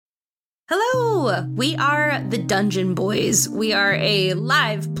Hello! We are the Dungeon Boys. We are a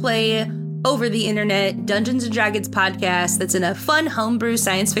live play over the internet Dungeons & Dragons podcast that's in a fun homebrew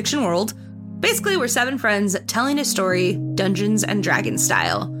science fiction world. Basically, we're 7 friends telling a story Dungeons & Dragons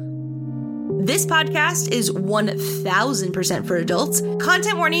style. This podcast is 1000% for adults.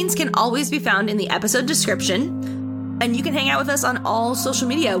 Content warnings can always be found in the episode description. And you can hang out with us on all social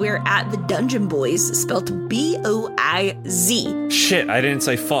media. We're at the Dungeon Boys, spelled B-O-I-Z. Shit, I didn't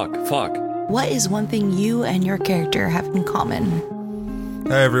say fuck. What is one thing you and your character have in common?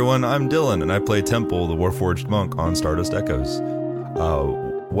 Hi everyone, I'm Dylan, and I play Temple, the Warforged monk on Stardust Echos.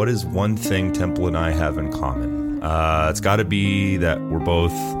 What is one thing Temple and I have in common? It's got to be that we're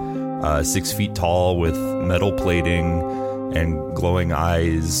both 6 feet tall with metal plating and glowing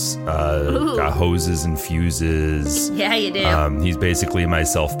eyes, got hoses and fuses. Yeah, you do. He's basically my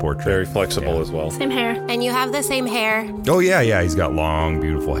self-portrait. Very flexible as well. Same hair. And you have the same hair. Oh, yeah, he's got long,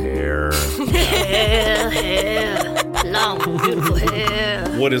 beautiful hair. Long, beautiful hair.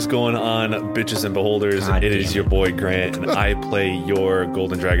 What is going on, bitches and beholders? God it is damn your boy Grant, and I play your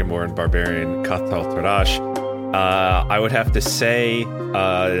Golden Dragonborn Barbarian, Kathal Tarash. I would have to say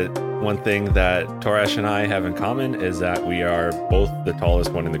one thing that Torash and I have in common is that we are both the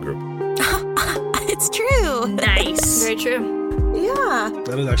tallest one in the group. It's true. Nice. Very true. Yeah.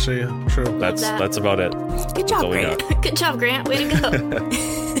 That is actually true. That's about it. Good job, Grant. Good job, Grant. Way to go.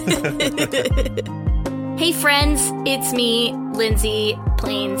 Hey, friends. It's me, Lindsay,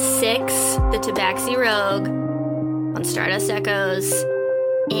 playing Six, the Tabaxi Rogue, on Stardust Echos.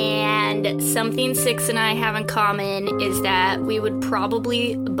 And something Six and I have in common is that we would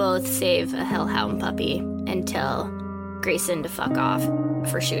probably both save a hellhound puppy and tell Grayson to fuck off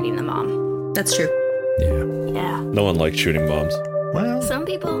for shooting the mom. That's true. Yeah. No one likes shooting bombs. Well, Some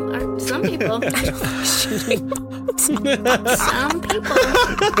people. I don't like shooting moms. Some people.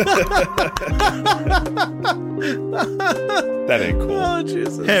 That ain't cool. Oh,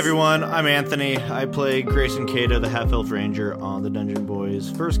 Jesus. Hey everyone, I'm Anthony. I play Grayson Cato, the Half-Elf Ranger on the Dungeon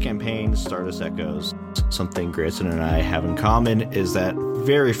Boys' first campaign, Stardust Echos. Something Grayson and I have in common is that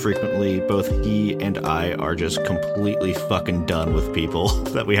very frequently both he and I are just completely fucking done with people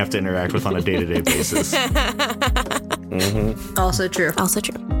that we have to interact with on a day-to-day basis. Mm-hmm. Also true. Also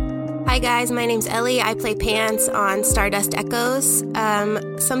true. Hi guys, my name's Ellie. I play Pants on Stardust Echos.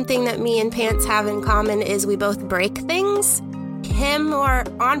 Something that me and Pants have in common is we both break things. Him more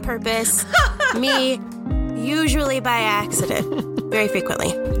on purpose, me usually by accident. Very frequently.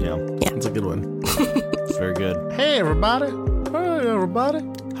 Yeah, That's a good one. it's very good. Hey, everybody.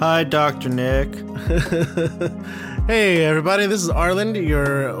 Hi, Dr. Nick. Hey, everybody. This is Arland,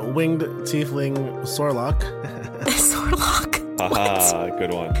 your winged tiefling Sorlock. Sorlock. Haha,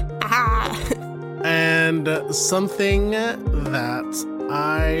 good one. Ah. And something that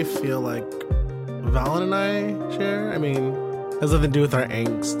I feel like Valen and I share, has nothing to do with our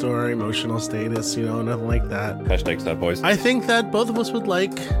angst or our emotional status, nothing like that. Hashtag sad boys. I think that both of us would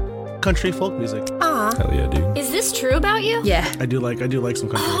like country folk music. Aw. hell yeah, dude. Is this true about you? Yeah. I do like some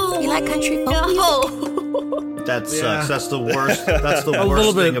country. You like country folk music? That sucks. Yeah. That's the worst. That's the A worst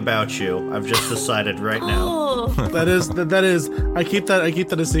little thing bit. about you. I've just decided right now. Oh. That is. I keep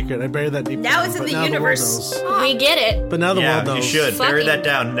that a secret. I bury that deep Now down, it's in but the now world universe. knows. We get it. But now the Yeah, world knows. you should bury Fucking that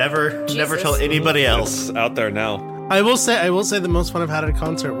down. Never tell anybody else. It's out there now. I will say the most fun I've had at a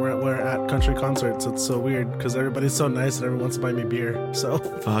concert we're at country concerts. It's so weird because everybody's so nice and everyone wants to buy me beer. So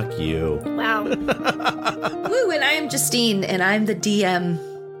Fuck you. Wow. Woo, and I am Justine, and I'm the DM.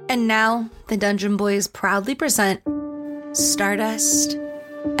 And now, the Dungeon Boys proudly present Stardust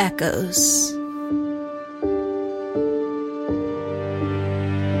Echos.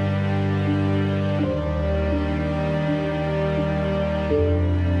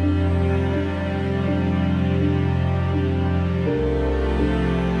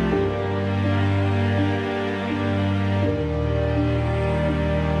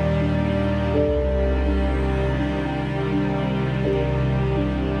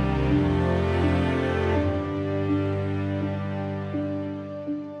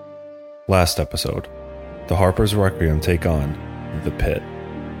 Last episode, the Harper's Requiem take on The Pit,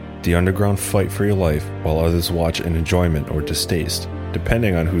 the underground fight for your life while others watch in enjoyment or distaste,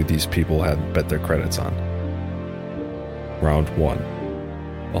 depending on who these people had bet their credits on. Round 1.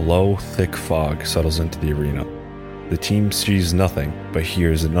 A low, thick fog settles into the arena. The team sees nothing but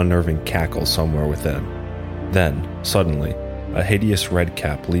hears an unnerving cackle somewhere within. Then, suddenly, a hideous red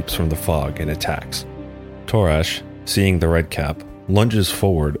cap leaps from the fog and attacks. Torash, seeing the red cap, lunges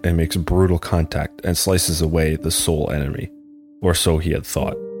forward and makes brutal contact and slices away the sole enemy, or so he had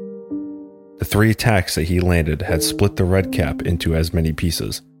thought. The 3 attacks that he landed had split the red cap into as many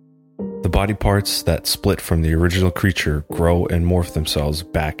pieces. The body parts that split from the original creature grow and morph themselves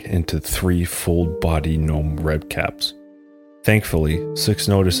back into 3 full-body gnome redcaps. Thankfully, Six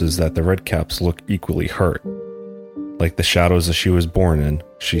notices that the redcaps look equally hurt. Like the shadows that she was born in,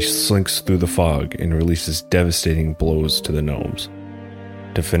 she slinks through the fog and releases devastating blows to the gnomes.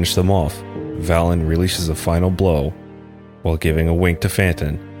 To finish them off, Valen releases a final blow while giving a wink to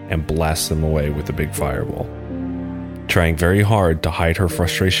Phantom and blasts them away with a big fireball. Trying very hard to hide her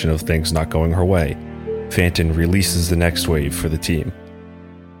frustration of things not going her way, Phantom releases the next wave for the team.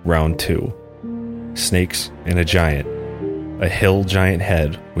 Round 2. Snakes and a giant. A hill giant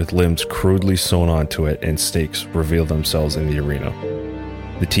head with limbs crudely sewn onto it and snakes reveal themselves in the arena.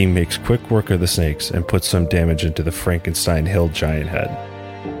 The team makes quick work of the snakes and puts some damage into the Frankenstein hill giant head.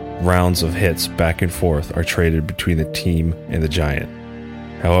 Rounds of hits back and forth are traded between the team and the giant.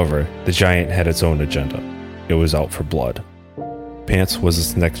 However, the giant had its own agenda. It was out for blood. Pants was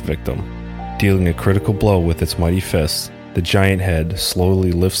its next victim. Dealing a critical blow with its mighty fist, the giant head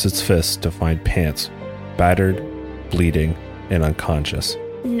slowly lifts its fist to find Pants, battered, bleeding, and unconscious.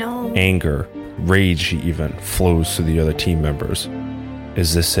 No. Anger, rage even, flows to the other team members.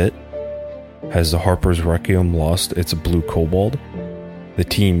 Is this it? Has the Harper's Requiem lost its blue kobold? The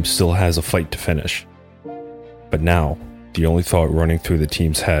team still has a fight to finish. But now, the only thought running through the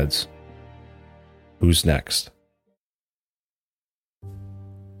team's heads: who's next?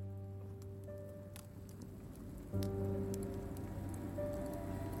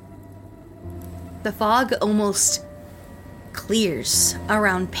 The fog almost clears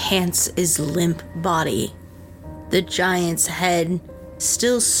around Pants' limp body. The giant's head,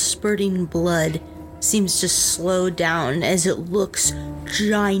 still spurting blood, seems to slow down as it looks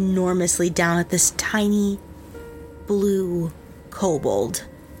ginormously down at this tiny blue kobold.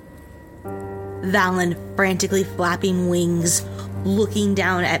 Valen, frantically flapping wings, looking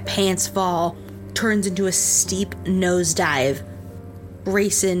down at Pants' fall, turns into a steep nosedive.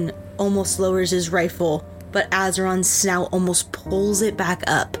 Grayson almost lowers his rifle, but Azeron's snout almost pulls it back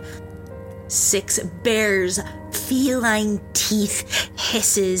up. Six bares feline teeth,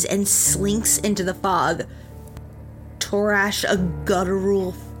 hisses, and slinks into the fog. Torash, a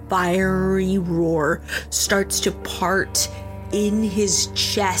guttural, fiery roar, starts to part in his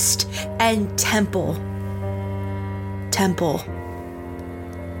chest, and Temple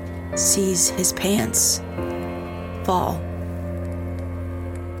sees his pants fall.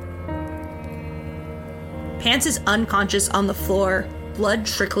 Pants is unconscious on the floor, blood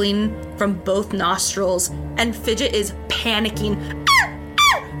trickling from both nostrils, and Fidget is panicking,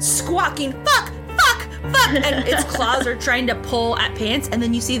 squawking, fuck, and its claws are trying to pull at Pants, and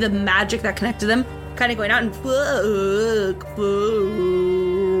then you see the magic that connected them kind of going out and fuck,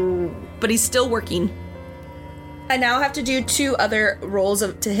 but he's still working. I now have to do 2 other rolls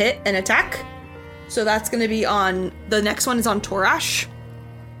to hit and attack, so that's going to be on, the next one is on Torash.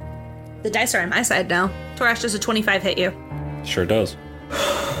 The dice are on my side now. Torash, does a 25 hit you? Sure does.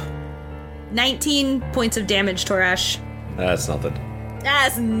 19 points of damage, Torash. That's nothing.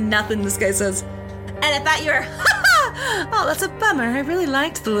 That's nothing, this guy says. And at that you're, oh, that's a bummer. I really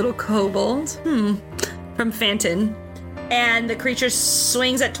liked the little kobold. From Phantom. And the creature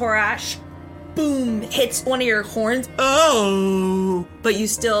swings at Torash. Boom! Hits one of your horns. Oh! But you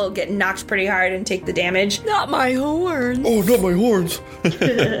still get knocked pretty hard and take the damage. Not my horns. Oh, not my horns.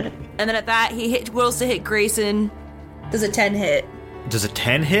 And then at that, he rolls to hit Grayson. Does a 10 hit? Does a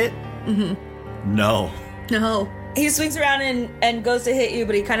 10 hit? Mm-hmm. No. He swings around and goes to hit you,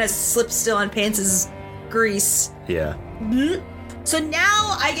 but he kind of slips still on Pants' grease. Yeah. So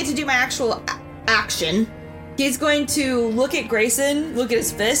now I get to do my actual action. He's going to look at Grayson, look at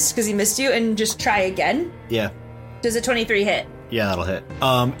his fist, because he missed you, and just try again. Yeah. Does a 23 hit? Yeah, that'll hit.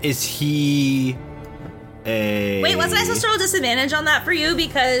 Is he a... Wait, wasn't I supposed to roll disadvantage on that for you?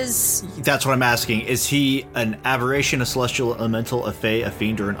 Because... That's what I'm asking. Is he an aberration, a celestial elemental, a fae, a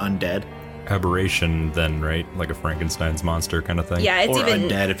fiend, or an undead? Aberration, then, right? Like a Frankenstein's monster kind of thing? Yeah, it's or even...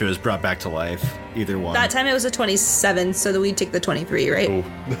 undead if it was brought back to life. Either one. That time it was a 27, so we'd take the 23, right? Oh.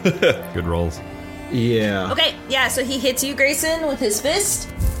 Good rolls. Yeah. Okay, yeah, so he hits you, Grayson, with his fist.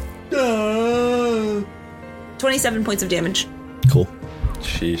 27 points of damage. Cool.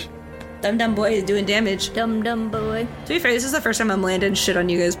 Sheesh. Dum boy is doing damage. Dum boy. To be fair, this is the first time I'm landing shit on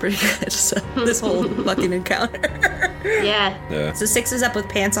you guys pretty good, so this whole fucking encounter. Yeah. So 6 is up with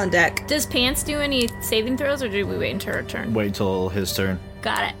Pants on deck. Does Pants do any saving throws, or do we wait until her turn? Wait until his turn.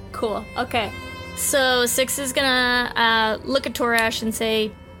 Got it. Cool. Okay. So 6 is gonna look at Torash and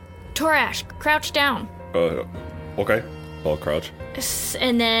say, Torash, crouch down. Okay. I'll crouch.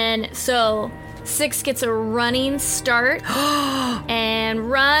 And then, so Six gets a running start and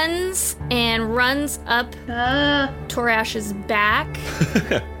runs up Torash's back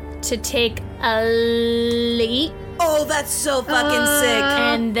to take a leap. Oh, that's so fucking sick.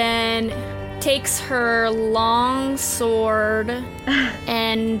 And then takes her long sword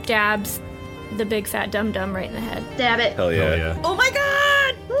and dabs the big fat dum-dum right in the head. Dab it. Hell yeah. Oh my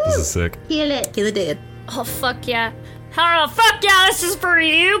god! This is sick. Heal it. Kill it dead. Oh, fuck yeah. Oh, fuck yeah, this is for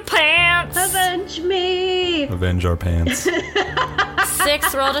you, Pants! Avenge me. Avenge our pants.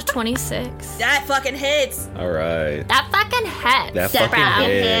 6 rolled a 26. That fucking hits. All right. That fucking hits. That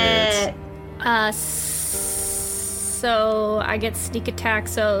fucking hits. So I get sneak attack,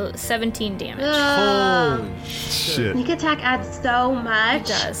 so 17 damage. Holy shit. Sneak attack adds so much. It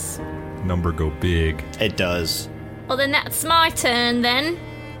does. Number go big. It does. Well, then that's my turn, then.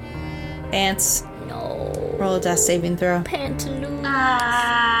 Pants. No. Roll a death saving throw. Pantaloons.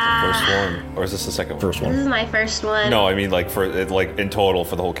 First one, or is this the second one? First This one. is my first one. No, I mean like in total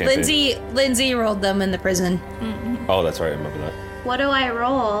for the whole campaign. Lindsay rolled them in the prison. Oh, that's right. I remember that. What do I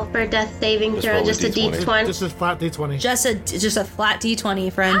roll for death saving Just throw? roll a Just a D20. D20. Just a flat D20. Just a flat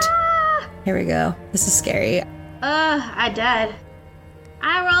D20, friend. Here we go. This is scary. I died.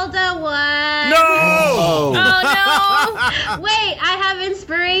 I rolled a 1. Oh. Oh, no. Wait, I have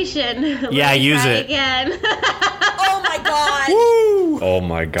inspiration. Let Yeah, me use try it. again. Oh my god! Oh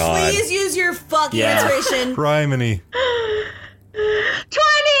my god. Please use your fucking Yeah. inspiration. Criminy. 20!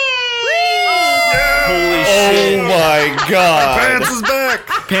 Holy Oh shit. my god. Pants is back.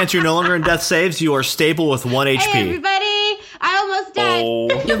 Pants, you're no longer in death saves. You are stable with 1 HP. Hey, everybody! I almost died. Oh.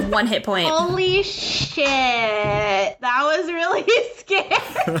 You have 1 hit point. Holy shit. That was really scary.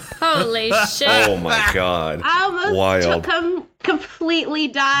 Holy shit. Oh my god. I almost Wild. completely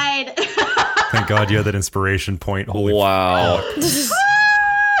died. Thank God you had that inspiration point. Holy Wow.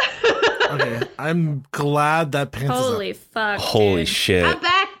 Okay, I'm glad that Pants Holy fuck. Holy dude. shit. I'm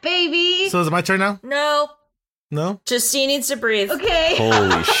back, baby. is up. So is it my turn now? No, No? Justine needs to breathe. Okay.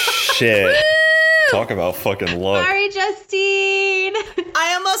 Holy shit. Talk about fucking luck. Sorry, Justine.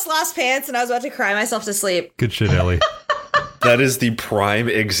 I almost lost Pants and I was about to cry myself to sleep. Good shit, Ellie. That is the prime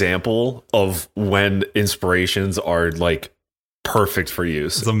example of when inspirations are like perfect for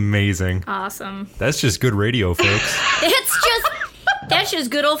use. It's amazing. Awesome. That's just good radio, folks. That's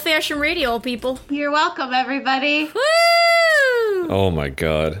just good old fashioned radio, people. You're welcome, everybody. Woo! Oh my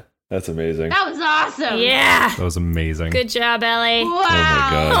god. That's amazing. That was awesome. Yeah. That was amazing. Good job, Ellie. Wow. Oh my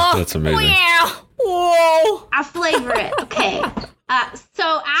god. That's amazing. Yeah. Whoa. I flavor it. Okay.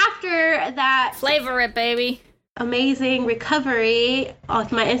 So after that Flavor it, baby. amazing recovery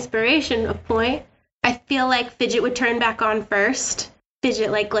of my inspiration point, I feel like Fidget would turn back on first.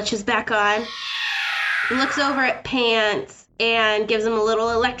 Fidget like glitches back on, looks over at Pants and gives him a little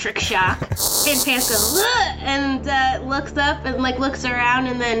electric shock. And Pants goes, "Ugh," and looks up and like looks around,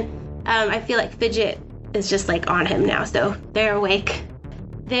 and then I feel like Fidget is just like on him now, so they're awake,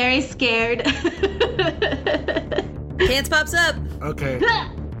 very scared. Pants pops up. Okay.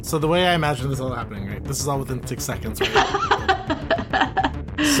 So the way I imagine this all happening, right? This is all within 6 seconds, right?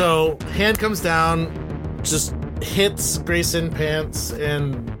 So hand comes down, just hits Grayson, Pants,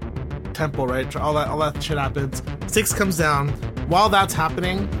 and Temple, right? All that shit happens. 6 comes down. While that's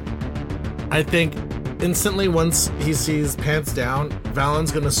happening, I think instantly once he sees Pants down,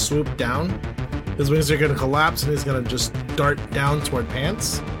 Valen's gonna swoop down. His wings are gonna collapse and he's gonna just dart down toward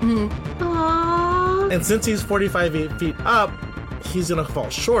Pants. Aww. And since he's 45 feet up, he's gonna fall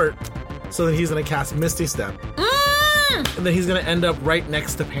short. So then he's gonna cast Misty Step. And then he's gonna end up right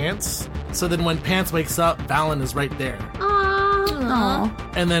next to Pants. So then when Pants wakes up, Valen is right there. Aww.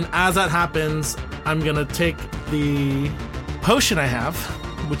 And then as that happens, I'm gonna take the potion I have,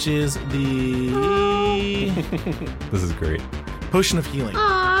 which is the This is great. potion of healing.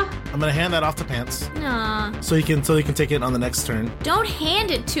 Aww. I'm gonna hand that off to Pants Nah. so he can take it on the next turn. Don't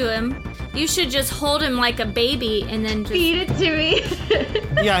hand it to him. You should just hold him like a baby and then just. Feed it to me.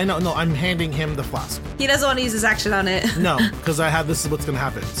 Yeah, I know. No, I'm handing him the flask. He doesn't want to use his action on it. No, because this is what's gonna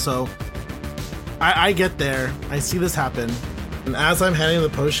happen. So I get there, I see this happen, and as I'm handing the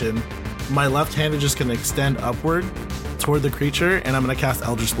potion, my left hand is just gonna extend upward toward the creature, and I'm gonna cast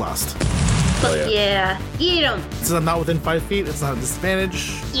Eldritch Blast. Yeah. Get him. Since I'm not within 5 feet, it's not a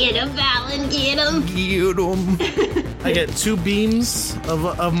disadvantage. Get him, Valen. Get him. Get 'em. I get 2 beams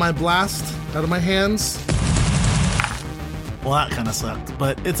of my blast out of my hands. Well, that kind of sucked,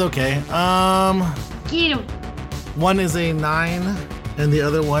 but it's okay. Get him. One is a 9, and the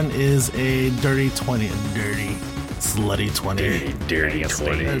other one is a dirty 20. A dirty, slutty 20. Dirty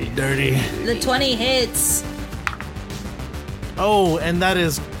 20. A dirty. The 20 hits. Oh, and that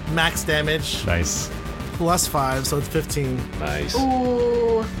is max damage. Nice. Plus 5, so it's 15. Nice.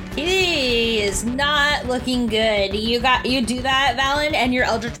 Ooh, he is not looking good. You do that, Valen, and your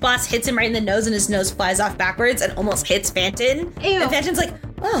Eldritch Blast hits him right in the nose, and his nose flies off backwards and almost hits Phantom. Ew. And Phantom's like,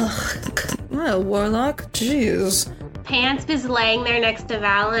 oh, Warlock, jeez. Pants is laying there next to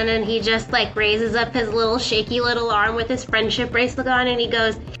Valen, and he just like raises up his little shaky little arm with his friendship bracelet on, and he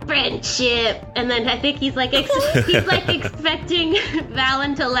goes, "Friendship." And then I think he's like expecting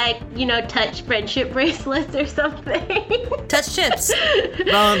Valen to like, you know, touch friendship bracelets or something. Touch chips.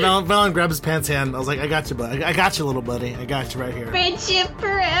 Valen grabs his pants hand. I was like, I got you, buddy. I got you, little buddy. I got you right here. Friendship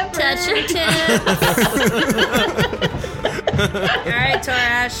forever. Touch your tip. All right,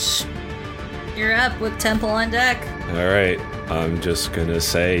 Torash, you're up with Temple on deck. All right. I'm just going to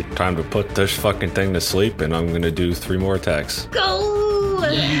say time to put this fucking thing to sleep, and I'm going to do 3 more attacks. Go.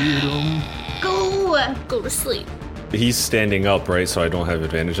 Go. Go to sleep. He's standing up, right? So I don't have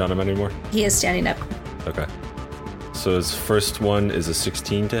advantage on him anymore? He is standing up. Okay. So his first one is a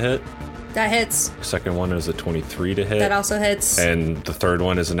 16 to hit. That hits. Second one is a 23 to hit. That also hits. And the third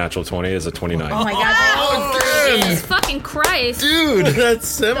one is a natural 20, is a 29. Oh my god. Jesus fucking Christ. Dude, that's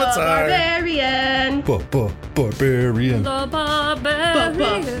scimitar. Barbarian. Barbarian. The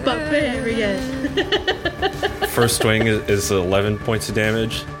barbarian. Barbarian. First swing is 11 points of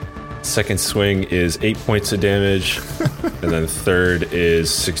damage. Second swing is 8 points of damage. And then third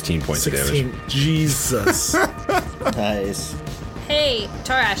is 16 points of damage. Jesus. Nice. Hey,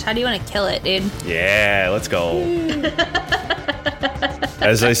 Torash, how do you want to kill it, dude? Yeah, let's go.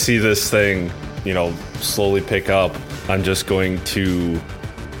 As I see this thing, slowly pick up, I'm just going to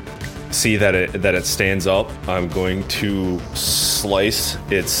see that it stands up. I'm going to slice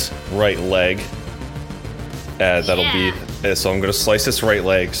its right leg. That'll be. So I'm going to slice its right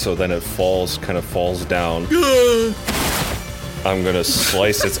leg, so then it falls down. I'm going to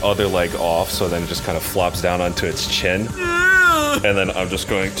slice its other leg off, so then it just kind of flops down onto its chin. And then I'm just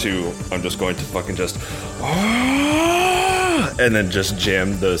going to fucking just, and then just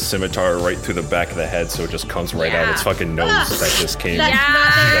jam the scimitar right through the back of the head, so it just comes right out its fucking nose that just came.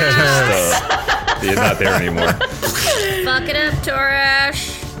 It's not there anymore. Fuck it up,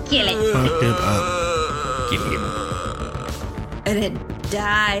 Torash. Kill it. Fuck it up. And it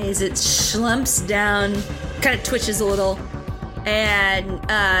dies. It slumps down, kind of twitches a little. And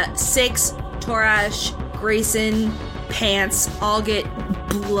Six, Torash, Grayson, Pants all get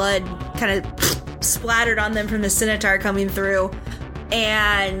blood kind of splattered on them from the scimitar coming through.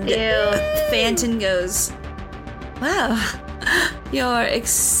 And Phantom goes, "Wow, you're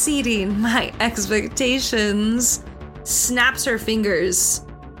exceeding my expectations." Snaps her fingers,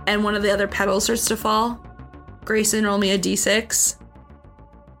 and one of the other petals starts to fall. Grayson, roll me a d6.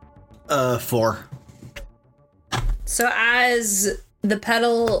 4. So as the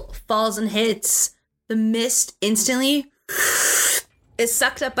petal falls and hits, the mist instantly is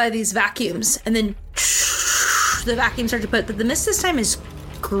sucked up by these vacuums, and then the vacuums start to put, but the mist this time is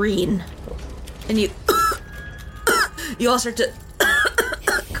green. And you all start to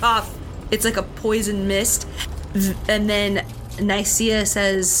cough. It's like a poison mist. And then Nicaea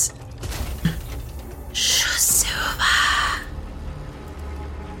says, "Shusuva."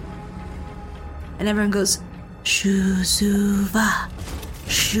 And everyone goes, "Shusuva,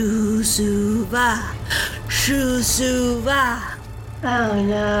 Shusuva, Shusuva." Oh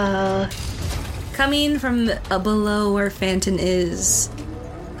no. Coming from below where Phantom is,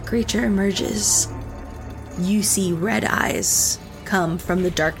 a creature emerges. You see red eyes come from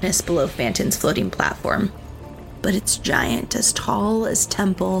the darkness below Phantom's floating platform. But it's giant, as tall as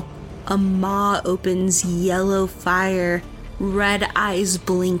Temple. A maw opens, yellow fire. Red eyes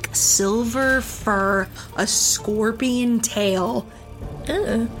blink, silver fur, a scorpion tail.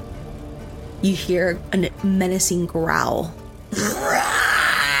 You hear a menacing growl.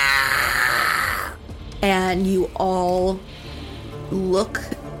 And you all look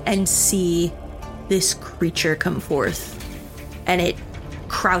and see this creature come forth. And it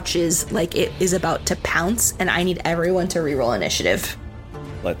crouches like it is about to pounce, and I need everyone to reroll initiative.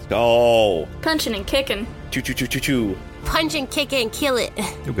 Let's go. Punching and kicking. Choo. Punch and kick it and kill it.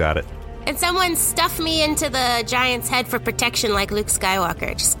 You got it. And someone stuff me into the giant's head for protection like Luke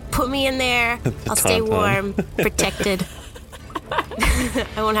Skywalker. Just put me in there. I'll stay warm, protected. I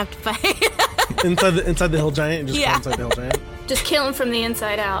won't have to fight. inside the hill giant? Just Yeah. inside the hill giant? Just kill him from the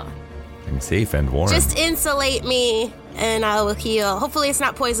inside out. I'm safe and warm. Just insulate me and I will heal. Hopefully it's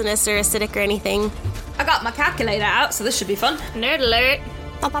not poisonous or acidic or anything. I got my calculator out, so this should be fun. Nerd alert.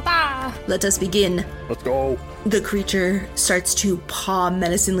 Ba-ba-ba. Let us begin. Let's go. The creature starts to paw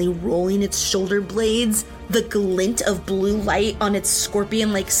menacingly, rolling its shoulder blades the glint of blue light on its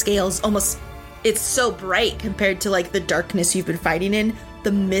scorpion-like scales almost, it's so bright compared to like the darkness you've been fighting in.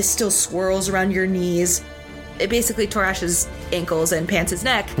 The mist still swirls around your knees. It basically Torash's ankles and Pants'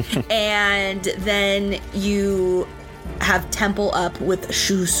 neck. And then you have Temple up with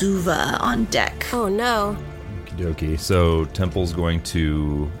Shusuva on deck. Oh no. Okie dokie. So Temple's going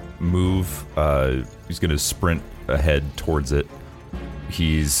to move. He's going to sprint ahead towards it.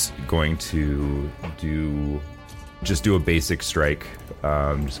 He's going to do a basic strike.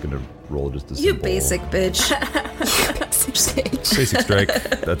 I'm just going to roll just a simple... You basic bitch. Basic strike.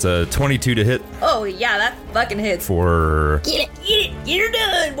 That's a 22 to hit. Oh, yeah, that fucking hits. For... Get her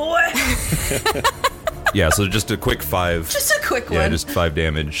done, boy. Yeah, so just a quick 5. Just a quick one. Yeah, just 5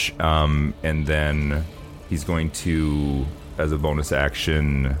 damage. And then he's going to, as a bonus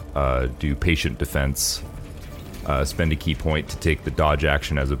action, do patient defense. Spend a key point to take the dodge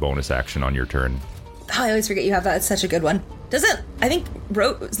action as a bonus action on your turn. Oh, I always forget you have that. It's such a good one. I think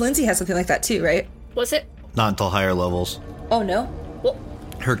Lindsay has something like that too, right? Was it? Not until higher levels. Oh, no? Well,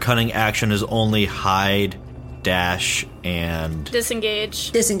 Her cunning action is only hide, dash, and...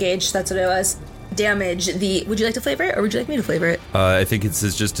 disengage. Disengage, that's what it was. Damage. Would you like to flavor it, or would you like me to flavor it? I think it's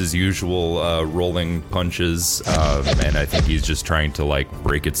just his usual rolling punches, and I think he's just trying to, like,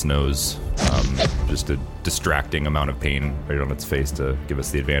 break its nose. Just a distracting amount of pain right on its face to give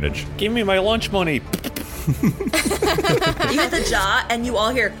us the advantage. Give me my lunch money. You hit the jaw, and you all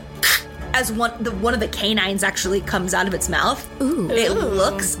hear as one of the canines actually comes out of its mouth. Ooh. It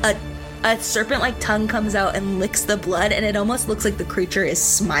looks, a serpent-like tongue comes out and licks the blood, and it almost looks like the creature is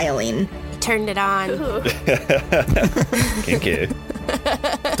smiling. Turned it on. Kinky.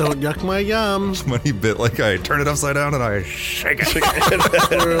 Don't yuck my yum. Money bit like I turn it upside down and I shake it.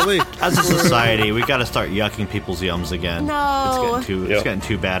 Literally. As a society, we got to start yucking people's yums again. No. It's getting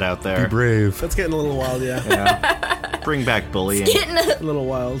too bad out there. Brave. That's getting a little wild, yeah. Bring back bullying. A little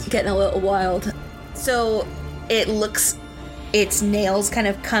wild. Getting a little wild. So it looks, its nails kind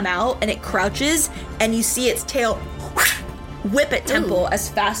of come out, and it crouches, and you see its tail whip at Temple as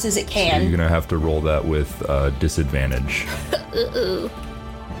fast as it can. You're gonna have to roll that with disadvantage.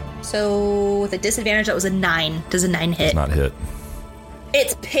 So with a disadvantage, that was a 9. Does a 9 hit? Does not hit.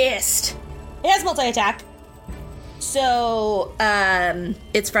 It's pissed. It has multi-attack. So,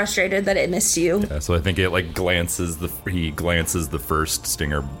 it's frustrated that it missed you. Yeah, so I think it like glances the first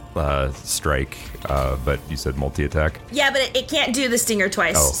stinger strike, but you said multi-attack. Yeah, but it can't do the stinger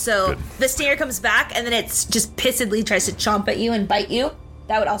twice. Oh, so good. the stinger comes back, and then it's just pissedly tries to chomp at you and bite you.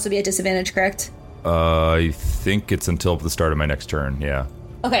 That would also be a disadvantage, correct? I think it's until the start of my next turn. Yeah.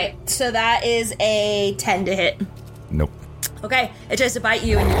 Okay, so that is a 10 to hit. Nope. Okay, it tries to bite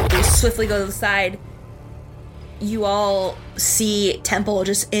you, and you swiftly go to the side. You all see Temple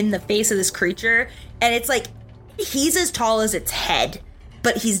just in the face of this creature, and it's like he's as tall as its head,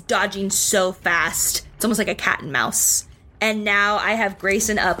 but he's dodging so fast. It's almost like a cat and mouse. And now I have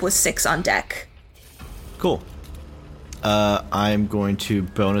Grayson up with 6 on deck. Cool. I'm going to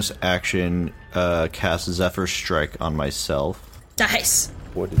bonus action cast Zephyr Strike on myself. Nice.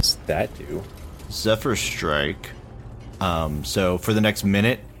 What does that do? Zephyr Strike. So for the next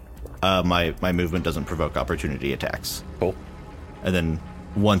minute, my movement doesn't provoke opportunity attacks. Cool. And then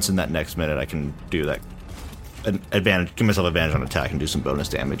once in that next minute, I can do that advantage, give myself advantage on attack and do some bonus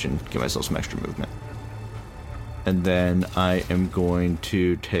damage and give myself some extra movement. And then I am going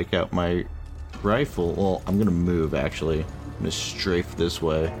to take out my rifle. Well, I'm going to move, actually. I'm going to strafe this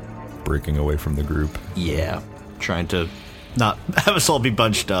way. Breaking away from the group. Yeah. Trying to not have us all be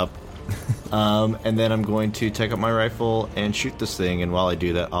bunched up. And then I'm going to take out my rifle and shoot this thing, and while I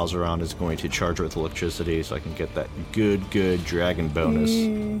do that, Ozeron is going to charge her with electricity so I can get that good dragon bonus.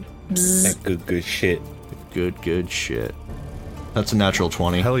 That good shit. Good shit. That's a natural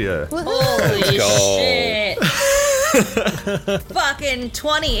 20. Hell yeah. Holy go. shit. Fucking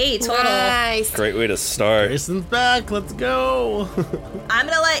 28 total. Nice. Great way to start. Grayson's back. Let's go. I'm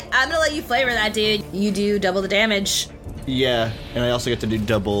gonna let you flavor that, dude. You do double the damage. Yeah, and I also get to do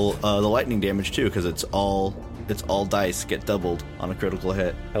double the lightning damage too, because it's all dice get doubled on a critical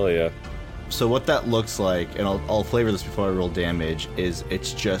hit. Hell yeah. So what that looks like, and I'll flavor this before I roll damage, is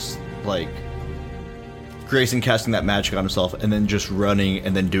it's just like Grayson casting that magic on himself and then just running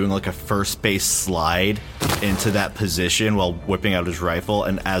and then doing like a first base slide into that position while whipping out his rifle,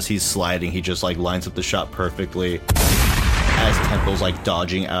 and as he's sliding, he just like lines up the shot perfectly as Temple's like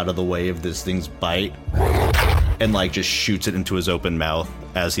dodging out of the way of this thing's bite, and like just shoots it into his open mouth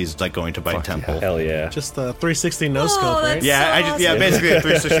as he's like going to bite Fuck Temple. yeah. Hell yeah. Just the 360 no scope, right? that's Yeah, so basically a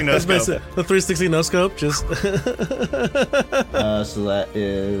 360 no That's scope. basic- the 360 no scope. Just So that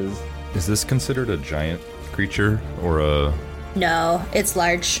is Is this considered a giant creature or a... No, it's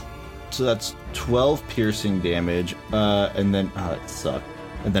large. So that's 12 piercing damage, and then it sucked.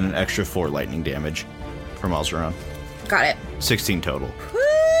 And then an extra 4 lightning damage from Alzeron. Got it. 16 total.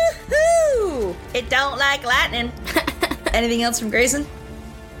 Woohoo! It don't like lightning. Anything else from Grayson?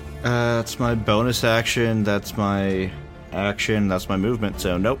 That's my bonus action. That's my action. That's my movement.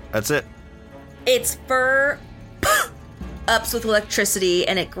 So nope, that's it. Its fur ups with electricity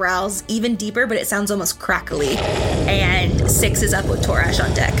and it growls even deeper, but it sounds almost crackly. And 6 is up with Torash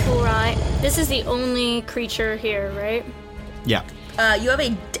on deck. All right. This is the only creature here, right? Yeah. You have a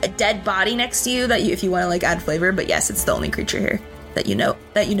dead body next to you that you, if you want to like add flavor, but yes, it's the only creature here that you know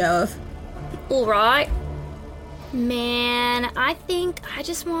of. All right. Man, I think I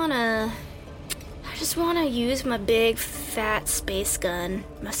just wanna use my big fat space gun,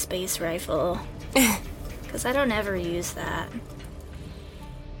 my space rifle, because I don't ever use that.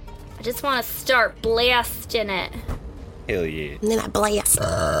 I just want to start blasting it. Hell yeah. And then I blast.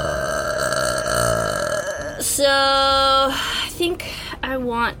 So I think I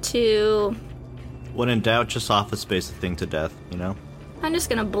want to. When in doubt, just office space the thing to death, you know? I'm just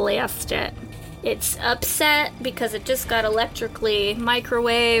gonna blast it. It's upset because it just got electrically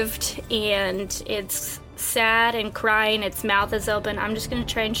microwaved and it's sad and crying. Its mouth is open. I'm just gonna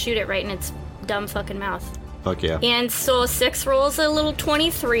try and shoot it right in its dumb fucking mouth. Fuck yeah. And so 6 rolls a little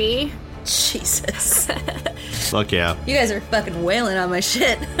 23. Jesus. Fuck yeah. You guys are fucking wailing on my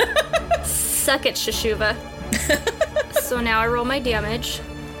shit. Suck it, Shashuva. So now I roll my damage.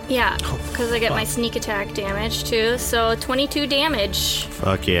 Yeah, because I get my sneak attack damage too. So 22 damage.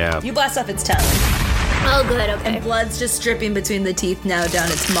 Fuck yeah. You blast off its tongue. Oh, good, okay. And blood's just dripping between the teeth now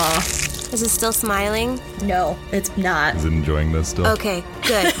down its maw. Is it still smiling? No, it's not. Is it enjoying this still? Okay,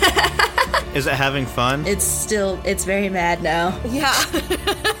 good. Is it having fun? It's very mad now. Yeah.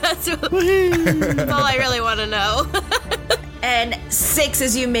 That's all I really want to know. And 6,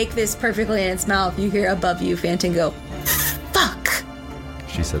 as you make this perfectly in its mouth, you hear above you Phantom go, fuck.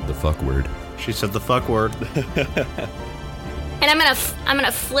 She said the fuck word. She said the fuck word. And I'm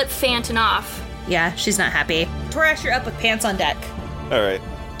gonna flip Phantom off. Yeah, she's not happy. Torash, you're up with pants on deck. All right.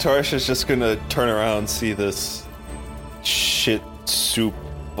 Torash is just gonna turn around and see this shit soup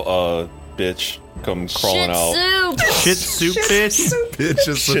bitch come crawling out. Shit soup bitch. Bitch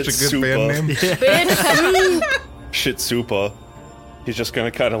is such a Shit good band name. Shit Supa. He's just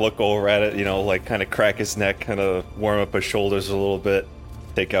gonna kind of look over at it, like kind of crack his neck, kind of warm up his shoulders a little bit,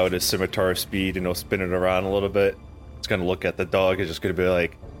 take out his scimitar speed, spin it around a little bit. He's gonna look at the dog. He's just gonna be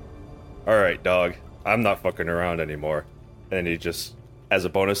like, "All right, dog, I'm not fucking around anymore." And he just, as a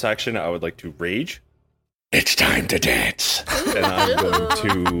bonus action, I would like to rage. It's time to dance. And I'm going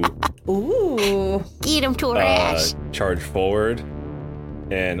to Eat him, Torash. charge forward.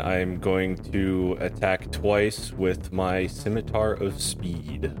 And I'm going to attack twice with my Scimitar of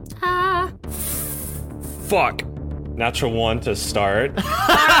Speed. Fuck! Natural 1 to start.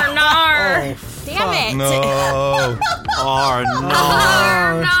 Nar. Damn it. No. Oh, no.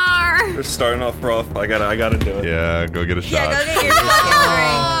 Nar. We're starting off rough. I gotta do it. Yeah, go get a shot. Yeah, go get your fucking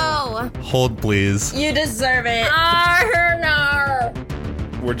drink. Oh. Hold, please. You deserve it. Nar.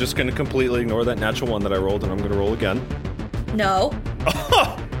 We're just gonna completely ignore that natural 1 that I rolled, and I'm gonna roll again. No.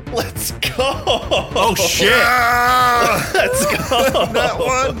 Let's go! Oh, shit. Let's go! That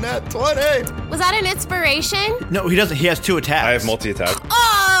one, that 20. Was that an inspiration? No, he doesn't. He has 2 attacks. I have multi-attack.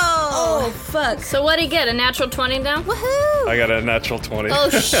 Oh. Oh, fuck. So what'd he get? A natural 20 now? Woohoo. I got a natural 20. Oh,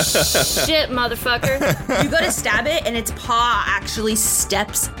 shit, motherfucker. You go to stab it, and its paw actually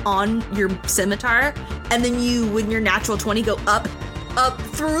steps on your scimitar, and then you, when your natural 20, go up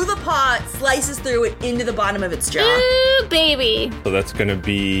through the paw, it slices through it into the bottom of its jaw. Ooh, baby. So that's gonna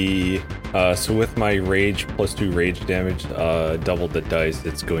be, so with my rage plus 2 rage damage, double the dice,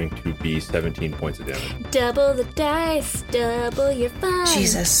 it's going to be 17 points of damage. Double the dice, double your fun.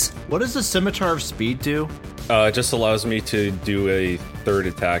 Jesus. What does the Scimitar of Speed do? It just allows me to do a 3rd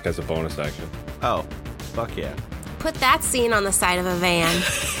attack as a bonus action. Oh, fuck yeah. Put that scene on the side of a van.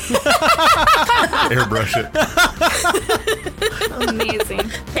 Airbrush it. Amazing.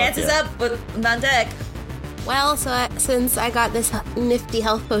 Pants is up with on deck. Well, since I got this nifty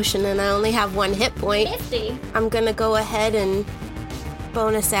health potion and I only have 1 hit point, Nifty. I'm gonna go ahead and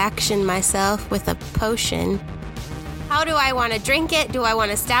bonus action myself with a potion. How do I want to drink it? Do I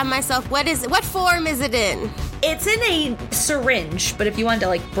want to stab myself? What form is it in? It's in a syringe, but if you wanted to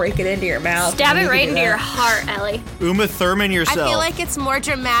like break it into your mouth, Stab you it could right do into that. your heart, Ellie. Uma Thurman yourself. I feel like it's more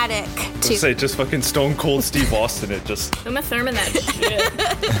dramatic to. Say just fucking Stone Cold Steve Austin it just. Uma Thurman that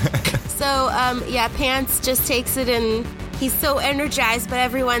shit. So, yeah, Pants just takes it and He's so energized by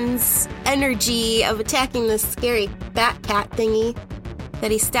everyone's energy of attacking this scary bat cat thingy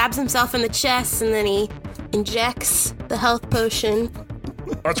that he stabs himself in the chest and then he injects the health potion.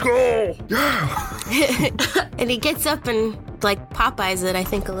 Let's go! And he gets up and, like, Popeyes it, I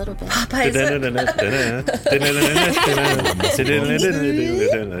think, a little bit. Popeyes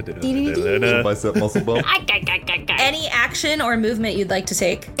it. Bicep muscle bump. Any action or movement you'd like to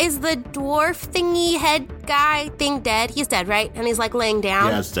take? Is the dwarf thingy head guy thing dead? He's dead, right? And he's, like, laying down?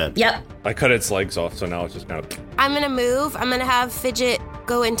 Yeah, it's dead. Yep. I cut its legs off, so now it's just kind of... I'm gonna move. I'm gonna have Fidget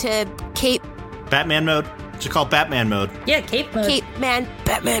go into cape Batman mode. It's called Batman mode. Yeah, cape mode.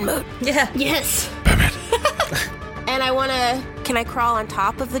 Batman mode. Yeah. Yes. And I wanna... Can I crawl on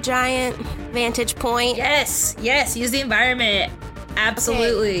top of the giant vantage point? Yes. Use the environment.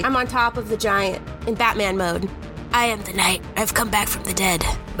 Absolutely. Okay, I'm on top of the giant in Batman mode. I am the knight. I've come back from the dead.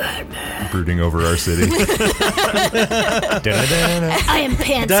 Brooding over our city. I am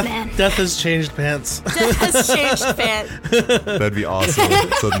Pants Man. Death has changed pants. Death has changed pants. That'd be awesome.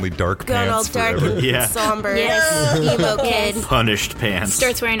 Suddenly dark Good pants old dark forever. Yeah. somber Yes. emo kid. Punished pants.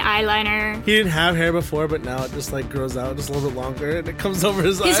 Starts wearing eyeliner. He didn't have hair before, but now it just like grows out just a little bit longer and it comes over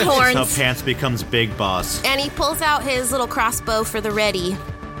his His eyes. horns. That's how Pants becomes Big Boss. And he pulls out his little crossbow for the ready.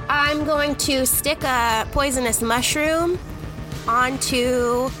 I'm going to stick a poisonous mushroom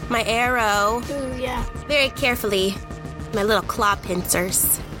onto my arrow Ooh, yeah. very carefully. My little claw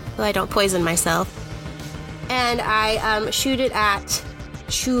pincers, so I don't poison myself. And I shoot it at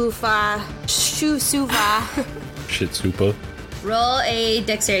Shusuva. Shitsupa. Roll a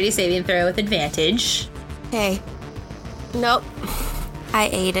dexterity saving throw with advantage. Okay. Nope. I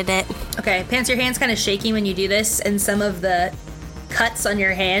aided it. Okay, Pants, your hand's kind of shaking when you do this, and some of the cuts on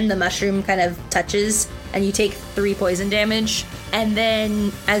your hand, the mushroom kind of touches, and you take 3 poison damage. And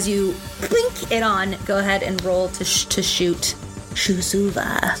then, as you blink it on, go ahead and roll to shoot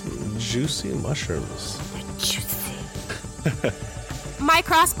Shusuva. Juicy mushrooms. My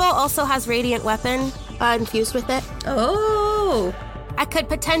crossbow also has radiant weapon infused with it. Oh! I could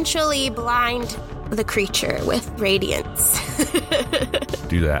potentially blind the creature with radiance.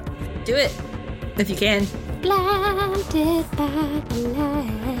 Do that. Do it, if you can. Blinded by the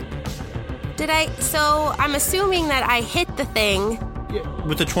light. So I'm assuming that I hit the thing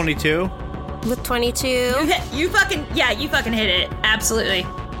With the 22? with 22. You fucking hit it. Absolutely.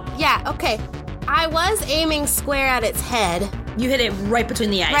 Yeah, okay. I was aiming square at its head, You hit it right between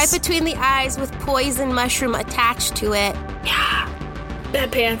the eyes. right between the eyes with poison mushroom attached to it.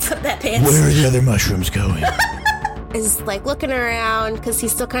 Bad Pants. That Pants. Where are the other mushrooms going? Is like looking around because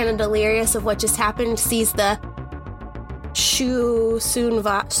he's still kind of delirious of what just happened. Sees the Shuva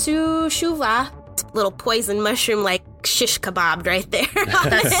little poison mushroom like shish kebabbed right there.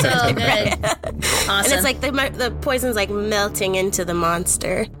 That's so good. Awesome. And it's like the poison's like melting into the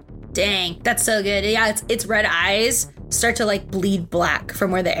monster. Dang, that's so good. Yeah, its red eyes start to like bleed black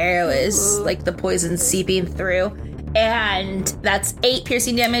from where the arrow is, like the poison seeping through. And that's 8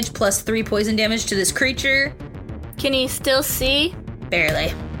 piercing damage plus 3 poison damage to this creature. Can you still see?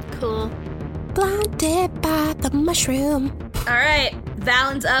 Barely. Cool. Blinded by the mushroom. All right,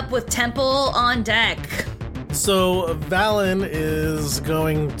 Valen's up with Temple on deck. So Valen is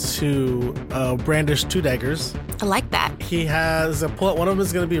going to brandish 2 daggers. I like that. He has a pull. One of them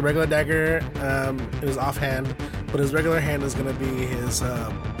is going to be a regular dagger in his offhand, but his regular hand is going to be his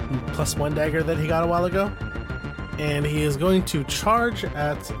 +1 dagger that he got a while ago. And he is going to charge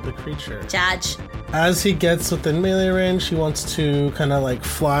at the creature. Charge. As he gets within melee range, he wants to kind of like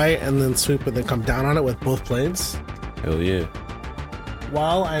fly and then swoop and then come down on it with both blades. Hell yeah.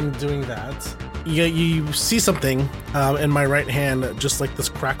 While I'm doing that, you see something in my right hand, just like this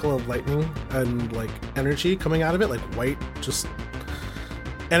crackle of lightning and like energy coming out of it, like white, just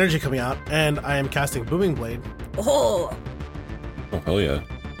energy coming out. And I am casting Booming Blade. Oh. Oh, hell yeah.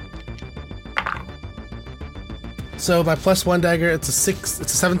 So my +1 dagger, it's a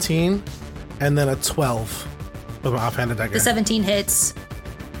 17, and then a 12 with my offhanded dagger. The 17 hits.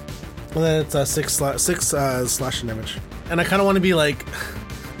 And then it's a 6 slashing damage. And I kind of want to be like,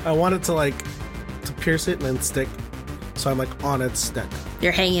 I want it to like to pierce it and then stick. So I'm like on its neck.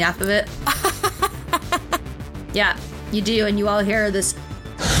 You're hanging off of it. Yeah, you do, and you all hear this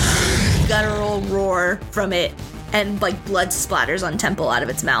guttural roar from it, and like blood splatters on Temple out of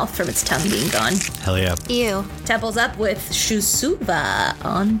its mouth from its tongue being gone. Hell yeah. Ew. Temple's up with Shusuva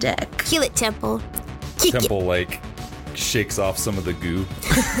on deck. Kill it, Temple. Kick it. Temple like shakes off some of the goo.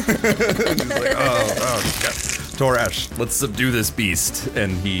 He's like, oh God. Torash, let's subdue this beast.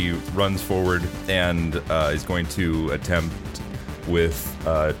 And he runs forward and is going to attempt with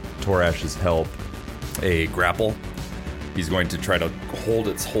Torash's help a grapple He's going to try to hold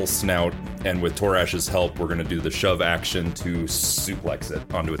its whole snout, and with Torash's help, we're going to do the shove action to suplex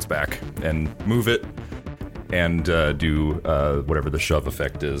it onto its back and move it and do whatever the shove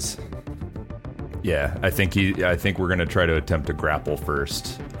effect is. Yeah, I think we're going to try to attempt to grapple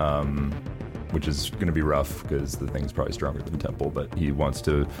first, which is going to be rough because the thing's probably stronger than Temple, but he wants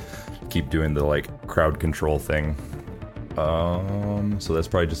to keep doing the like crowd control thing. So that's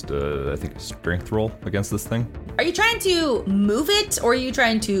probably just I think a strength roll against this thing. Are you trying to move it or are you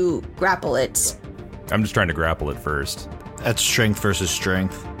trying to grapple it? I'm just trying to grapple it first. That's strength versus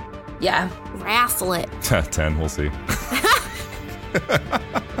strength. Yeah. Wrestle it. 10, we'll see.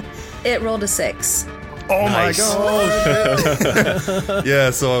 It rolled a 6. Oh Nice. my god!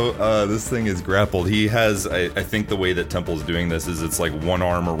 Yeah, so this thing is grappled. He has, I think the way that Temple's doing this is it's like one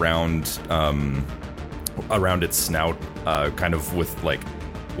arm around its snout, kind of with like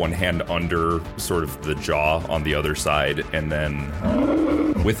one hand under sort of the jaw on the other side, and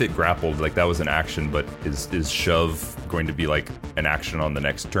then with it grappled, like that was an action, but is shove going to be like an action on the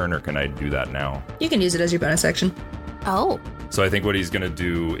next turn, or can I do that now? You can use it as your bonus action. Oh. So I think what he's going to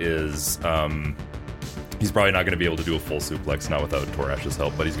do is he's probably not going to be able to do a full suplex, not without Torash's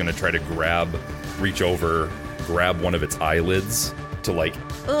help, but he's going to try to reach over, grab one of its eyelids to like,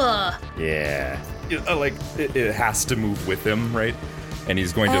 yeah, it has to move with him, right? And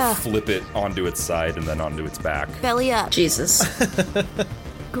he's going to flip it onto its side and then onto its back. Belly up. Jesus.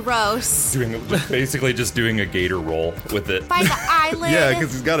 Gross. Basically just doing a gator roll with it. By the eyelid. Yeah,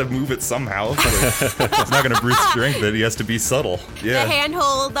 because he's got to move it somehow. So it's not going to brute strength it. He has to be subtle. Yeah. The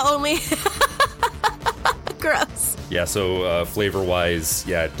handhold, the only... Gross. Yeah, so flavor-wise,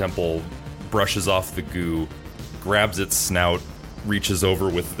 yeah, Temple brushes off the goo, grabs its snout, reaches over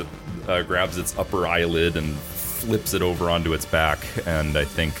with grabs its upper eyelid and flips it over onto its back, and I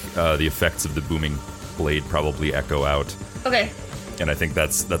think the effects of the booming blade probably echo out. Okay. And I think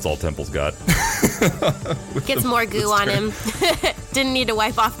that's all Temple's got. Gets more goo on him. Didn't need to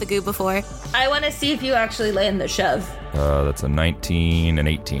wipe off the goo before. I want to see if you actually land the shove. That's a 19 and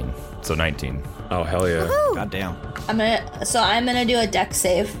 18, so 19. Oh, hell yeah. Woo-hoo. God damn. I'm gonna do a dex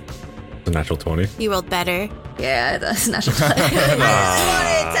save. It's a natural 20. You rolled better. Yeah, that's natural 20. I just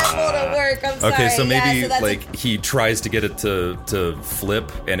wanted Temple to work. I'm sorry. Okay, so maybe yeah, so like he tries to get it to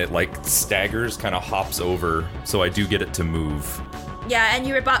flip, and it like staggers, kind of hops over. So I do get it to move. Yeah, and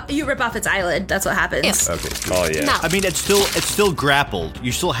you rip off its eyelid. That's what happens. Ew. Okay. Cool. Oh, yeah. No. I mean, it's still grappled.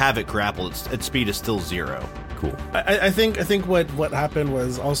 You still have it grappled. Its speed is still 0. Cool. I think what happened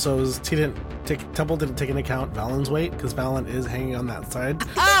was also is Temple didn't take into account Valen's weight because Valen is hanging on that side.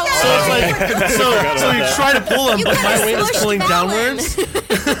 Oh, So it's like so you try to pull him, You but my kinda weight is smushed pulling Valen. downwards.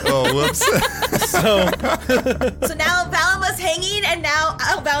 Oh, whoops. So now Valen was hanging, and now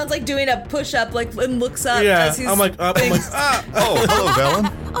Valen's like doing a push-up, like, and looks up. Yeah, as he's I'm like ah. Oh, hello,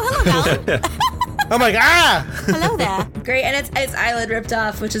 Valen. Oh, hello, Valen. I'm like ah. Hello there. Great, and its eyelid ripped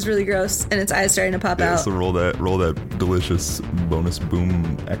off, which is really gross, and its eyes starting to pop Yeah, out. so roll that delicious bonus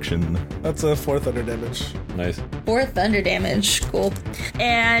boom action. That's a 4 thunder damage. Nice. 4 thunder damage. Cool.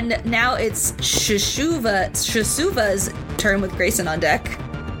 And now it's Shasuva's turn with Grayson on deck.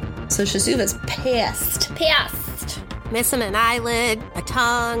 So Shasuva's pissed. Missing an eyelid, a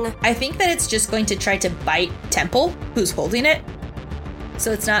tongue. I think that it's just going to try to bite Temple, who's holding it.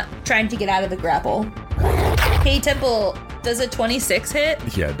 So it's not trying to get out of the grapple. Hey, Temple, does a 26 hit?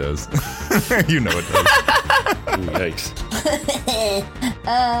 Yeah, it does. You know it does. Yikes.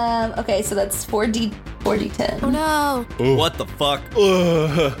 Okay, so that's 4d10. Oh no. What the fuck?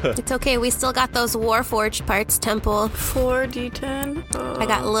 It's okay, we still got those Warforged parts, Temple. 4d10. I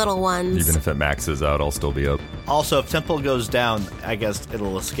got little ones. Even if it maxes out, I'll still be up. Also, if Temple goes down, I guess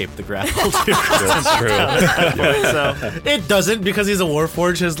it'll escape the grapple too. That's true. So It doesn't because he's a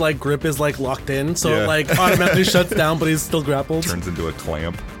Warforged. His like grip is like locked in, so Yeah. it like automatically shuts down, but he's still grappled. Turns into a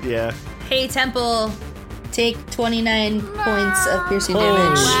clamp. yeah. Hey, Temple, take 29 points of piercing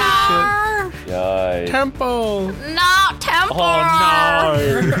damage. Yikes. Temple. No, Temple! Oh,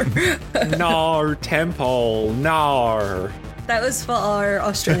 no. No, Temple. No. That was for our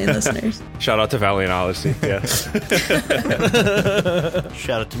Australian listeners. Shout out to Valley and Odyssey. Yes.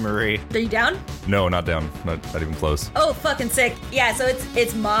 Shout out to Marie. Are you down? No, not down. Not even close. Oh, fucking sick. Yeah, so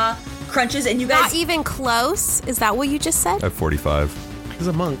it's maw crunches, and you guys... Not even close? Is that what you just said? I have 45. He's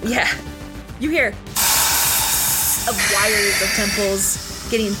a monk. Yeah. You hear of wires of Temples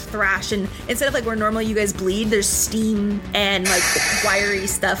getting thrashed, and instead of like where normally you guys bleed, there's steam and like wiry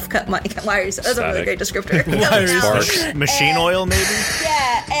stuff. Wires. That's a really Static. great descriptor. Sparks. Machine oil, maybe?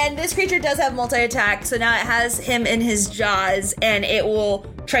 Yeah, and this creature does have multi-attack, so now it has him in his jaws, and it will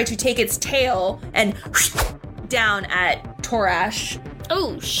try to take its tail and down at Torash.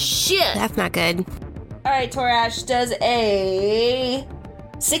 Oh, shit. That's not good. All right, Torash does a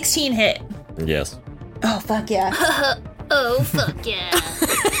 16 hit. Yes. Oh, fuck yeah. Oh, fuck yeah.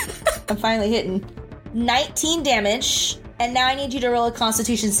 I'm finally hitting. 19 damage, and now I need you to roll a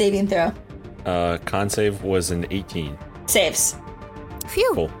Constitution saving throw. Con save was an 18. Saves.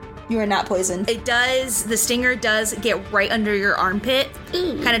 Phew. Cool. You are not poisoned. The stinger does get right under your armpit,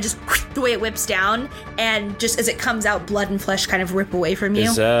 kind of just the way it whips down, and just as it comes out, blood and flesh kind of rip away from you.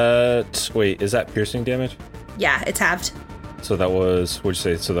 Is that piercing damage? Yeah, it's halved. So that was, what'd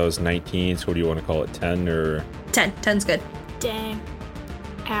you say? So that was 19, so what do you want to call it, 10 or? 10. 10's good. Dang.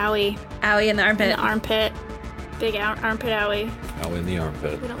 Owie. Owie in the armpit. In the armpit. Big armpit owie. Oh, in the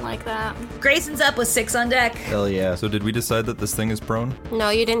armpit. We don't like that. Grayson's up with 6 on deck. Hell yeah. So did we decide that this thing is prone? No,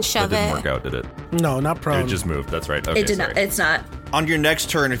 you didn't That shove didn't it. work out, did it? No, not prone. It just moved. That's right. Okay, It did not. It's not. On your next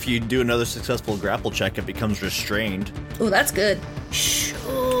turn, if you do another successful grapple check, it becomes restrained. Oh, that's good.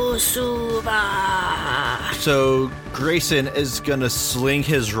 So Grayson is gonna sling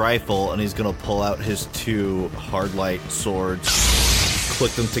his rifle and he's gonna pull out his 2 hard light swords,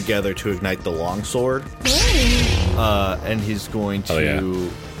 click them together to ignite the longsword. And he's going to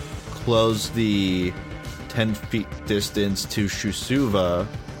close the 10 feet distance to Shusuva,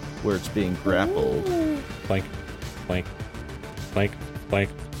 where it's being grappled. Flank.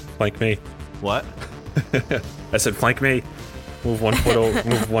 Flank me. What? I said flank me. Move 1 foot over,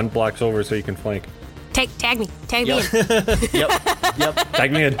 move 1 block over so you can flank. Tag me in. Yep.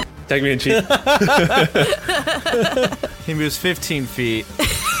 Tag me in, Chief. He moves 15 feet.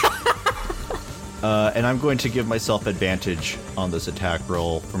 And I'm going to give myself advantage on this attack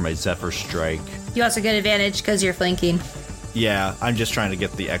roll for my Zephyr Strike. You also get advantage because you're flanking. Yeah, I'm just trying to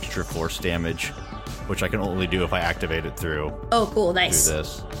get the extra force damage, which I can only do if I activate it through Oh, cool. Nice.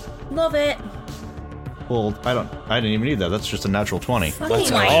 this. Love it. Well, I didn't even need that. That's just a natural 20. Let's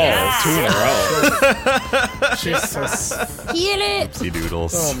go. my 2 in a row. Jesus. Heal it. See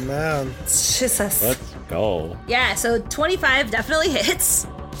doodles. Oh, man. Jesus. Let's go. Yeah, so 25 definitely hits.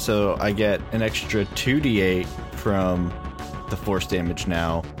 So I get an extra 2d8 from the force damage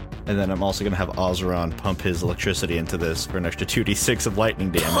now. And then I'm also going to have Ozeron pump his electricity into this for an extra 2d6 of lightning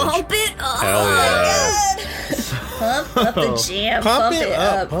damage. Pump it up. Hell yeah. Pump up the jam. Pump it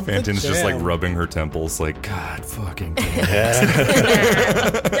up. Pump the Phantom's just like jam. rubbing her temples like, God fucking damn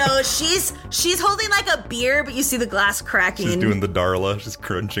it. No, she's holding like a beer, but you see the glass cracking. She's doing the Darla. She's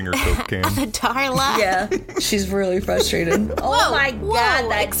crunching her Coke can. The Darla. Yeah, she's really frustrated. Oh my god,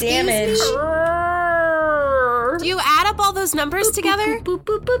 that excuse damage. Do you add up all those numbers together?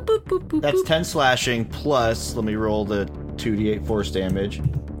 That's 10 slashing plus, let me roll the 2d8 force damage.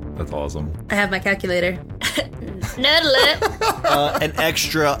 That's awesome. I have my calculator. Noodle it. An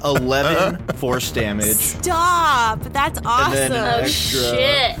extra 11 force damage. Stop. That's awesome. And then an Oh, extra,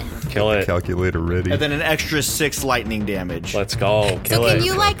 shit. Kill it. Calculator ready. And then an extra 6 lightning damage. Let's go. Kill So it. can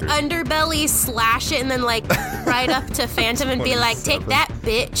you like underbelly slash it and then like right up to Phantom and be like, take that,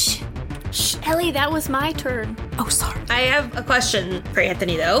 bitch? Shh, Ellie, that was my turn. Oh, sorry. I have a question for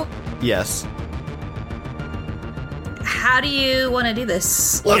Anthony though. Yes. How do you want to do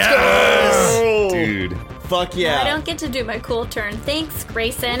this? Let's go! Dude. Fuck yeah. I don't get to do my cool turn. Thanks,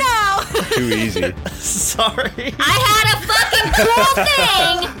 Grayson. No. Too easy. Sorry. I had a fucking cool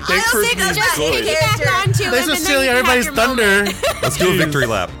thing. Thanks for Just being good. piggyback onto Thanks him for and stealing then you can have everybody's your thunder. moment. Let's do a victory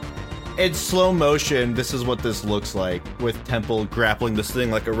lap. In slow motion, this is what this looks like, with Temple grappling this thing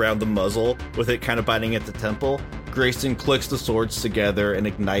like around the muzzle, with it kind of biting at the temple. Grayson clicks the swords together and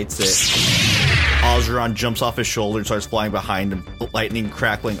ignites it. Ozeron jumps off his shoulder and starts flying behind him, lightning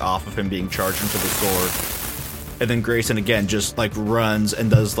crackling off of him being charged into the sword. And then Grayson again just like runs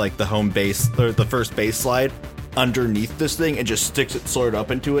and does like the home base, or the first base slide underneath this thing and just sticks its sword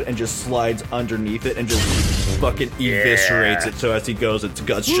up into it and just slides underneath it and just fucking eviscerates it. So as he goes, its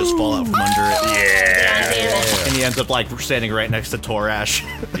guts just fall out from under it. And he ends up like standing right next to Torash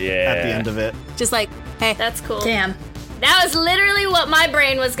at the end of it. Just like, hey. That's cool. Damn. That was literally what my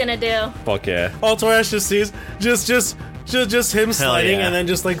brain was gonna do. Fuck yeah. All Torash just sees, just him sliding yeah. and then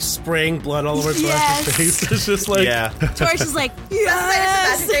just like spraying blood all over Yes. Torash's face. It's just like, Yeah. Torch is like, Imagine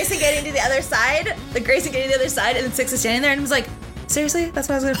yes. Grayson getting to the other side, Grayson getting to the other side, and then Six is standing there and was like, seriously? That's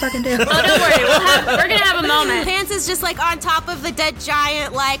what I was gonna fucking do. Oh, don't worry. We're gonna have a moment. Pants is just like on top of the dead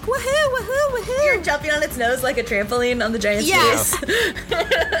giant, like, woohoo, woohoo, woohoo. You're jumping on its nose like a trampoline on the giant's Yes. face.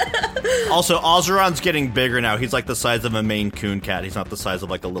 Also, Ozeron's getting bigger now. He's like the size of a Maine Coon cat. He's not the size of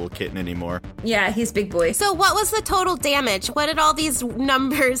like a little kitten anymore. Yeah, he's big boy. So what was the total damage? What did all these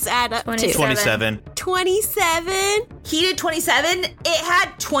numbers add up to? 27. 27? He did 27. It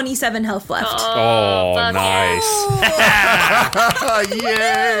had 27 health left. Oh, nice.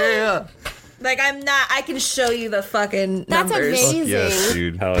 Yeah. Like, I can show you the fucking That's numbers. amazing. Yes,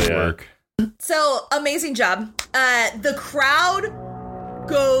 dude. Hell yeah. Work. So, amazing job. The crowd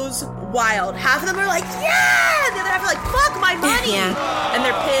goes wild. Half of them are like, yeah! And the other half are like, fuck my money! Yeah. And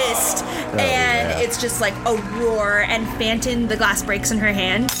they're pissed. It's just like a roar. And Phantom, the glass breaks in her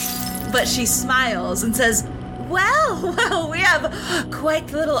hand. But she smiles and says, well, we have quite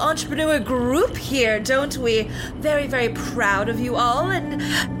the little entrepreneur group here, don't we? Very, very proud of you all.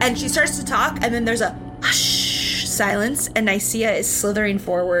 And she starts to talk, and then there's a hush silence, and Nicaea is slithering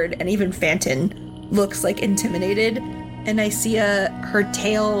forward, and even Phantom looks like intimidated. And Nicaea, her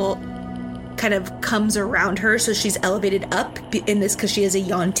tail kind of comes around her, so she's elevated up in this because she is a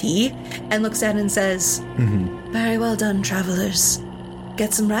Yuan-Ti, and looks at it and says, very well done, travelers.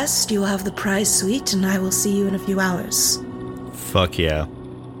 Get some rest, you will have the prize suite, and I will see you in a few hours. Fuck yeah.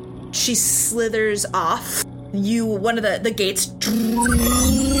 She slithers off. One of the gates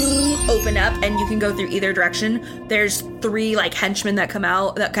open up, and you can go through either direction. There's 3 like henchmen that come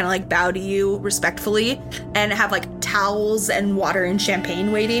out that kind of like bow to you respectfully and have like towels and water and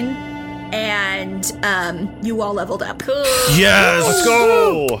champagne waiting. And you all leveled up. Cool. Yes! Let's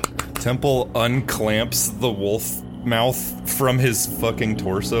go! Temple unclamps the wolf mouth from his fucking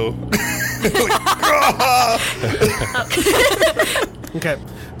torso. Okay,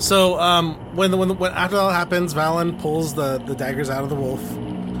 so when after that happens, Valen pulls the daggers out of the wolf,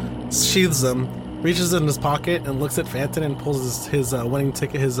 sheathes them, reaches in his pocket and looks at Phantom and pulls his winning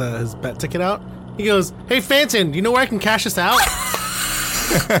ticket, his bet ticket out. He goes, "Hey Phantom, do you know where I can cash this out?"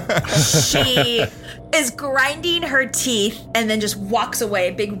 She is grinding her teeth and then just walks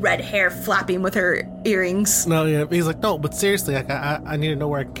away, big red hair flapping with her earrings. No, yeah, he's like, "No, but seriously, like, I need to know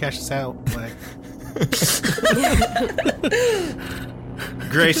where I can cash this out." Like,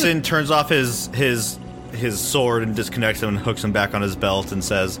 Grayson turns off his sword and disconnects him and hooks him back on his belt and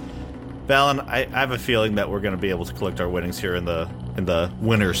says, Valen, I have a feeling that we're going to be able to collect our winnings here in the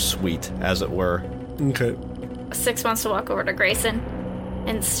winner's suite, as it were. okay. 6 wants to walk over to Grayson,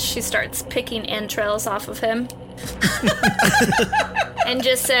 and she starts picking entrails off of him. And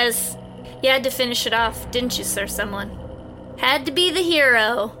just says, you had to finish it off, didn't you, Sir Someone? Had to be the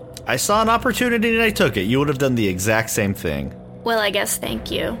hero. I saw an opportunity and I took it. You would have done the exact same thing. Well, I guess thank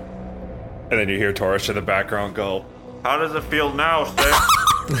you. And then you hear Taurus in the background go, how does it feel now, Sid?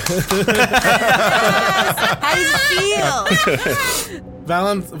 How does it feel?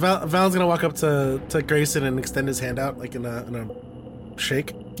 Valen's gonna walk up to Grayson and extend his hand out like in a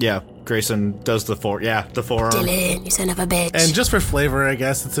shake. Yeah, Grayson does the forearm. Dylan, you son of a bitch. And just for flavor, I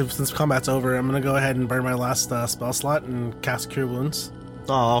guess, since combat's over, I'm gonna go ahead and burn my last spell slot and cast Cure Wounds.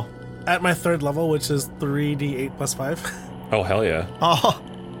 Oh. At my 3rd level, which is 3d8 plus 5. Oh, hell yeah. Oh.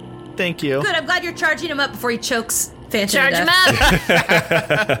 Thank you. Good, I'm glad you're charging him up before he chokes Phantom Charge to him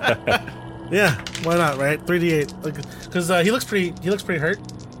death. up! Yeah, why not, right? 3d8. Because he looks pretty hurt.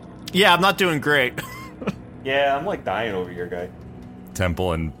 Yeah, I'm not doing great. Yeah, I'm like dying over here, guy.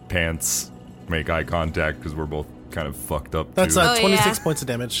 Temple and Pants make eye contact because we're both kind of fucked up. That's too. 26 points of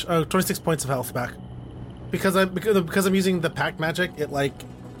damage. 26 points of health back. Because I'm using the pact magic, it like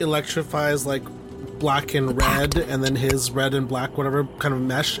electrifies like black and red, and then his red and black whatever kind of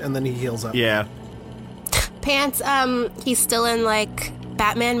mesh, and then he heals up. Yeah. Pants, he's still in like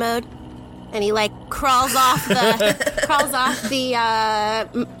Batman mode, and he like crawls off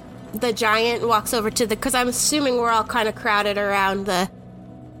the giant and walks over to because I'm assuming we're all kind of crowded around the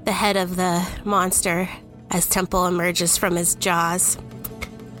head of the monster as Temple emerges from his jaws,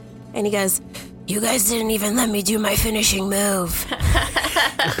 and he goes, "You guys didn't even let me do my finishing move."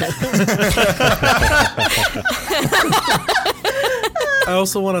 I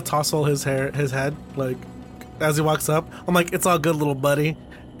also want to tousle his head, like, as he walks up. I'm like, "It's all good, little buddy."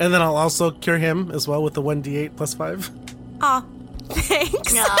 And then I'll also cure him as well with the 1d8 plus 5. Aw,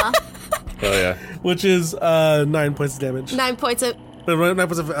 thanks. Aw. Hell yeah. Which is 9 points of damage. 9 points of... 9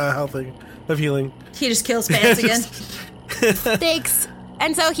 points of healing. He just kills Pants again. Thanks.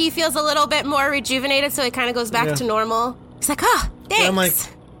 And so he feels a little bit more rejuvenated, so he kind of goes back to normal. He's like, thanks. Yeah, I'm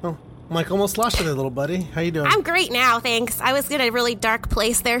like, almost lost you there, little buddy. How you doing? I'm great now, thanks. I was in a really dark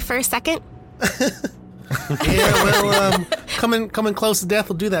place there for a second. Yeah, well, coming close to death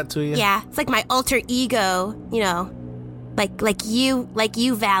will do that to you. Yeah, it's like my alter ego, you know, like you,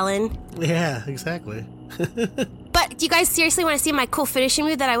 Valen. Yeah, exactly. But But do you guys seriously want to see my cool finishing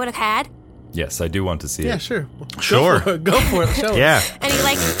move that I would have had? Yes, I do want to see Yeah, it. sure. Sure. Go for it. Show Yeah. And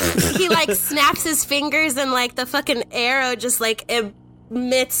he snaps his fingers and like the fucking arrow just like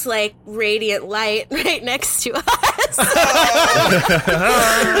emits like radiant light right next to us. At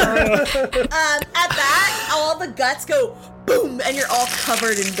that, all the guts go boom, and you're all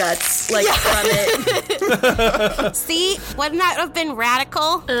covered in guts, like from it. See? Wouldn't that have been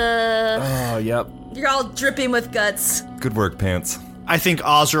radical? Oh, yep. You're all dripping with guts. Good work, Pants. I think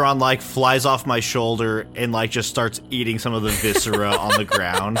Ozeron like flies off my shoulder and like just starts eating some of the viscera on the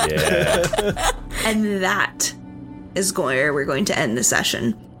ground. Yeah. And that is where we're going to end the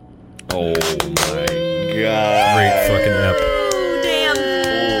session. Oh my god. Great fucking ep. Oh,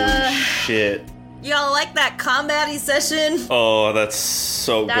 damn. Shit. Y'all like that combat-y session? Oh, that's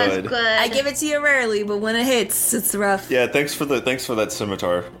so That was good. good. I give it to you rarely, but when it hits, it's rough. Yeah, thanks for that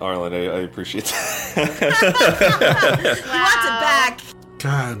scimitar, Arlen. I appreciate that. He wants it back.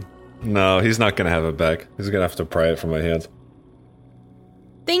 God. No, he's not gonna have it back. He's gonna have to pry it from my hands.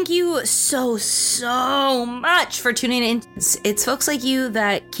 Thank you so much for tuning in. It's folks like you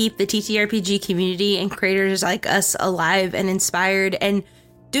that keep the TTRPG community and creators like us alive and inspired and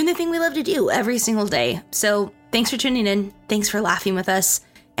doing the thing we love to do every single day. So thanks for tuning in. Thanks for laughing with us.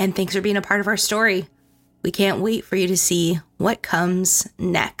 And thanks for being a part of our story. We can't wait for you to see what comes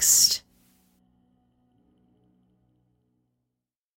next.